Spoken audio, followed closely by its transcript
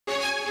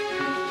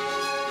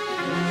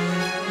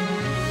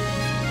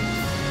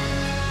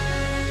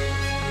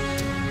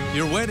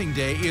Your wedding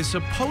day is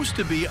supposed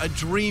to be a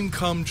dream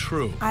come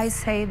true. I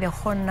say the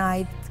whole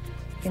night,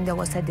 and there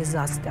was a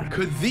disaster.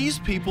 Could these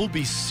people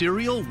be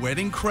serial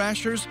wedding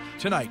crashers?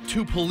 Tonight,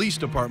 2 police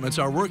departments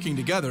are working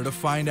together to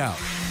find out.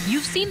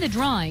 You've seen the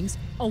drawings,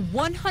 a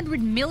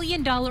 $100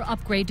 million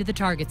upgrade to the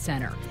Target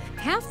Center.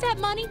 Half that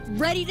money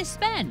ready to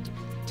spend.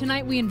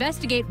 Tonight, we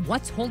investigate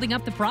what's holding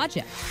up the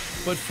project.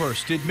 But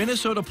first, did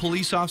Minnesota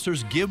police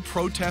officers give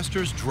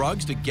protesters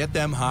drugs to get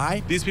them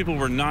high? These people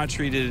were not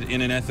treated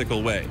in an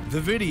ethical way. The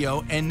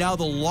video and now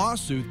the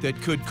lawsuit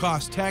that could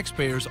cost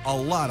taxpayers a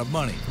lot of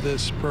money.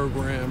 This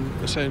program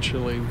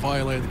essentially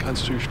violated the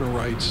constitutional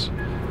rights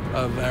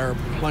of our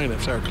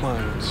plaintiffs, our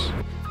clients.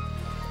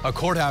 A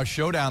courthouse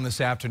showdown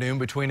this afternoon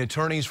between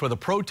attorneys for the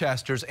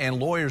protesters and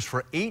lawyers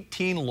for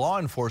 18 law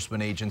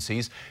enforcement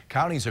agencies.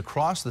 Counties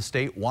across the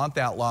state want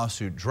that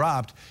lawsuit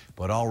dropped,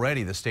 but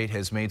already the state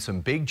has made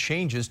some big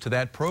changes to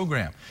that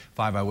program.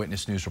 5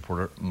 Eyewitness News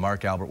reporter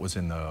Mark Albert was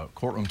in the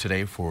courtroom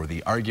today for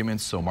the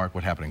arguments. So, Mark,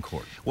 what happened in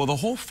court? Well, the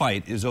whole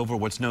fight is over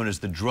what's known as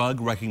the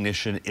Drug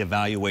Recognition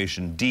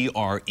Evaluation,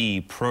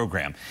 DRE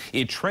Program.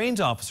 It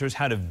trains officers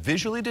how to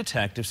visually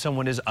detect if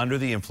someone is under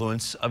the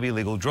influence of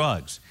illegal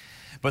drugs.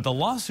 But the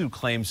lawsuit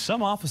claims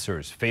some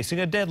officers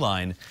facing a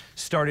deadline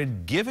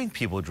started giving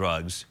people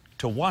drugs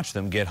to watch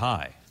them get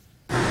high.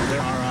 There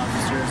are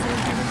officers that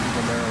are giving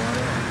people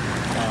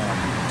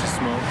marijuana to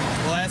smoke.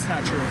 Well, that's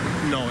not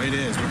true. No, it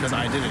is, because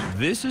I did it.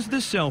 This is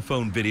the cell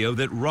phone video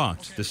that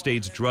rocked the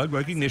state's drug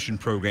recognition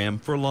program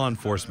for law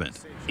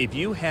enforcement. If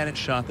you hadn't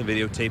shot the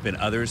videotape and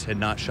others had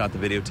not shot the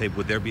videotape,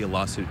 would there be a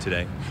lawsuit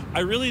today? I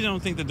really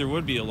don't think that there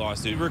would be a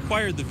lawsuit. It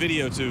required the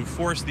video to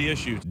force the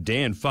issue.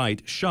 Dan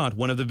Feit shot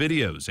one of the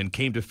videos and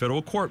came to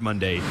federal court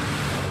Monday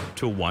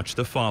to watch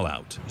the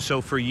fallout.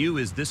 So for you,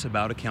 is this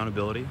about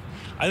accountability?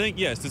 I think,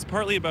 yes, it's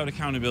partly about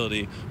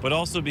accountability, but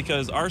also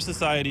because our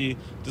society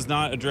does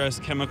not address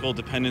chemical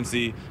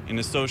dependency in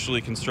a socially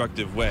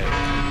constructive way.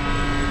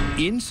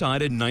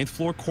 Inside a 9th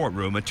floor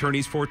courtroom,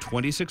 attorneys for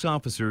 26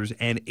 officers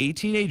and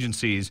 18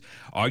 agencies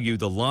argue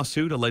the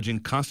lawsuit alleging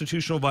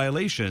constitutional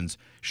violations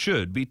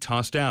should be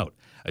tossed out.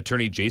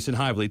 Attorney Jason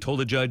Hively told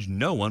the judge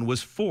no one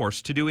was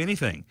forced to do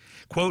anything.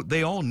 Quote,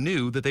 they all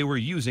knew that they were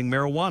using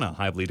marijuana,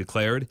 Hively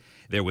declared.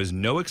 There was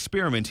no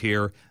experiment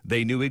here.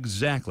 They knew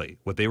exactly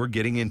what they were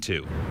getting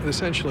into. It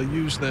essentially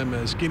used them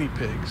as guinea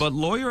pigs. But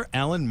lawyer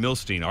Alan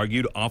Milstein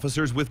argued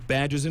officers with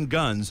badges and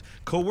guns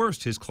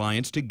coerced his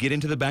clients to get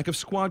into the back of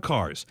squad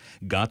cars,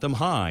 got them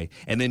high,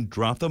 and then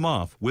dropped them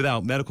off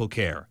without medical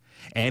care.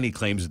 And he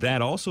claims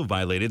that also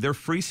violated their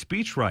free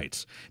speech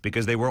rights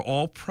because they were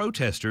all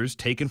protesters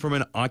taken from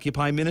an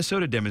Occupy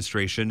Minnesota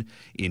demonstration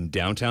in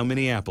downtown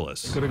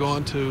Minneapolis. Could have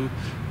gone to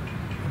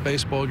a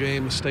baseball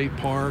game, a state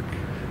park,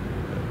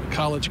 a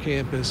college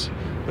campus,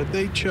 but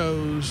they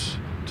chose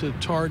to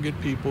target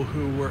people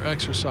who were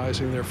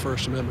exercising their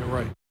First Amendment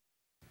right.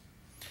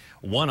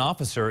 One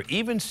officer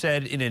even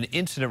said in an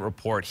incident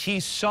report he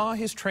saw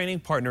his training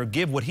partner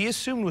give what he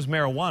assumed was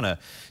marijuana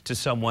to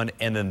someone,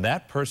 and then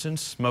that person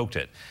smoked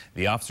it.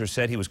 The officer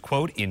said he was,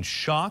 quote, in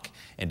shock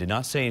and did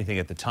not say anything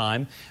at the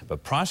time,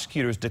 but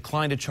prosecutors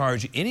declined to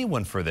charge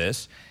anyone for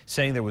this,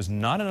 saying there was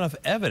not enough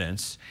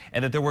evidence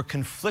and that there were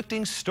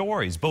conflicting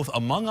stories, both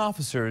among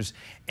officers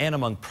and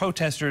among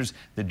protesters.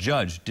 The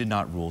judge did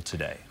not rule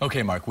today.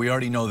 Okay, Mark, we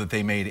already know that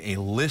they made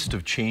a list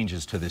of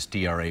changes to this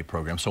DRA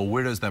program. So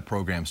where does that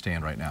program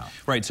stand right now?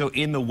 Right, so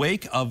in the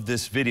wake of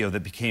this video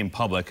that became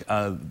public,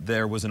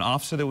 there was an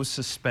officer that was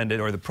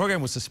suspended, or the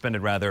program was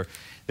suspended rather.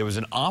 There was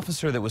an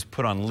officer that was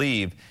put on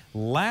leave.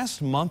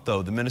 Last month,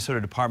 though, the Minnesota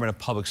Department of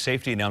Public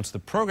Safety announced the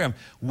program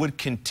would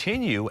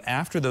continue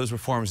after those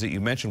reforms that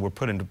you mentioned were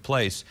put into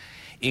place,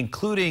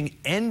 including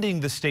ending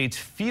the state's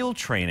field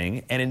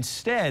training and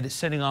instead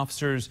sending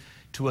officers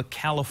to a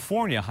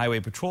California Highway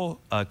Patrol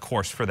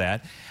course for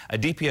that. A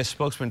DPS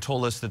spokesman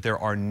told us that there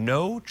are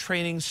no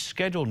trainings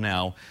scheduled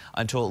now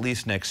until at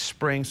least next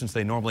spring, since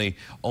they normally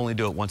only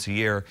do it once a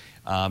year,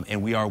 and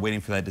we are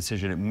waiting for that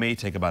decision. It may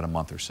take about a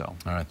month or so.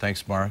 All right,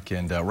 thanks, Mark.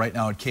 And right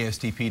now at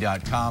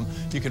KSTP.com,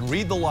 you can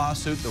read the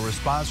lawsuit, the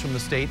response from the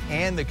state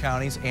and the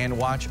counties, and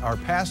watch our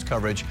past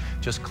coverage.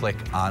 Just click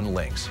on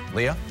links.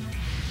 Leah?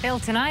 Bill,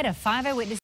 tonight a 5 Eyewitness